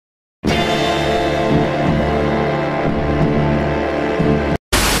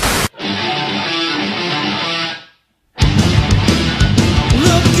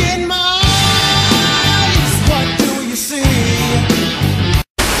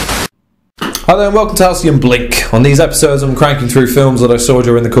Hi there and welcome to Halcyon Blink. On these episodes I'm cranking through films that I saw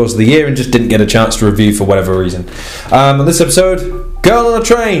during the course of the year and just didn't get a chance to review for whatever reason. On this episode, Girl on a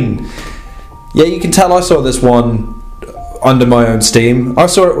Train. Yeah, you can tell I saw this one under my own steam. I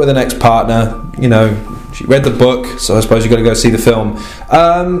saw it with an ex-partner, you know, she read the book, so I suppose you've got to go see the film.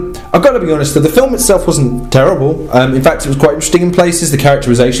 I've got to be honest, the film itself wasn't terrible. In fact, it was quite interesting in places. The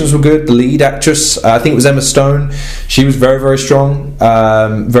characterizations were good. The lead actress, I think it was Emma Stone, she was very, very strong.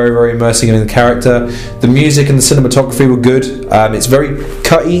 Very, very immersing in the character. The music and the cinematography were good. It's very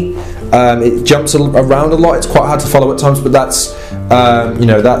cutty. It jumps around a lot. It's quite hard to follow at times, but that's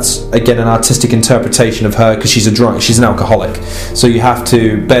that's again an artistic interpretation of her because she's a drunk, she's an alcoholic. So you have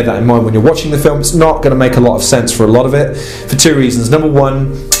to bear that in mind when you're watching the film. It's not going to make a lot of sense for a lot of it for two reasons. Number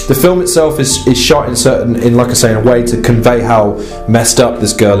one, the film itself is shot in like I say, in a way to convey how messed up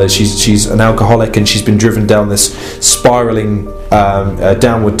this girl is. She's an alcoholic and she's been driven down this spiraling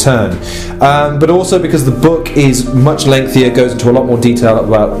downward turn. But also because the book is much lengthier, goes into a lot more detail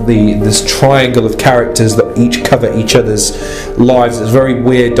about this triangle of characters that each cover each other's lives. It's a very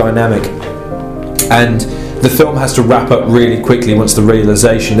weird dynamic, and the film has to wrap up really quickly once the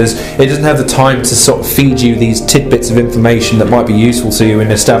realization is. It doesn't have the time to sort of feed you these tidbits of information that might be useful to you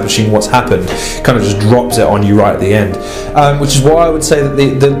in establishing what's happened. It kind of just drops it on you right at the end, which is why I would say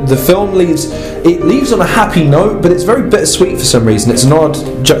that the film leaves on a happy note, but it's very bittersweet for some reason. It's an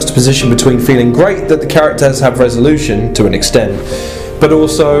odd juxtaposition between feeling great that the characters have resolution to an extent, but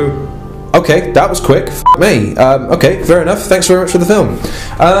also, okay, that was quick, f*** me. Okay, fair enough, thanks very much for the film.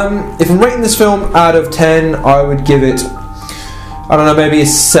 If I'm rating this film out of 10, I would give it, I don't know, maybe a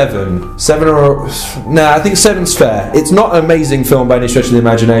 7. 7 or... Nah, I think 7's fair. It's not an amazing film by any stretch of the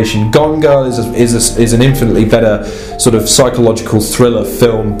imagination. Gone Girl is an infinitely better sort of psychological thriller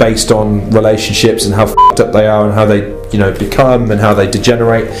film based on relationships and how f***ed up they are and how they, become and how they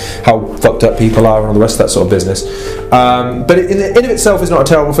degenerate, how fucked up people are and all the rest of that sort of business. But in of itself, it's not a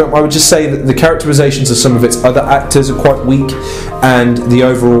terrible film. I would just say that the characterizations of some of its other actors are quite weak, and the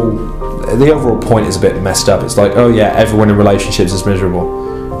overall point is a bit messed up. It's like, oh yeah, everyone in relationships is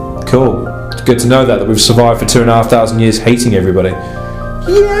miserable. Cool. It's good to know that we've survived for 2,500 years hating everybody.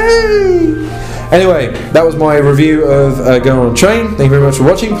 Yay! Anyway, that was my review of Girl on a Train. Thank you very much for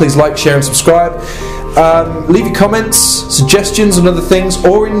watching. Please like, share and subscribe. Leave your comments, suggestions and other things,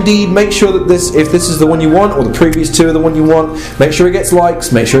 or indeed make sure that if this is the one you want, or the previous two are the one you want, make sure it gets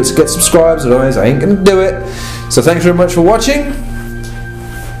likes, make sure it gets subscribes, otherwise I ain't gonna do it. So thanks very much for watching,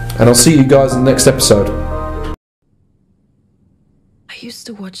 and I'll see you guys in the next episode. I used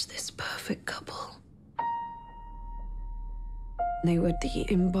to watch this perfect couple. They were the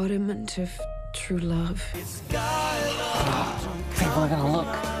embodiment of true love. People are gonna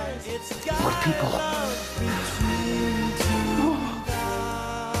look. Poor people.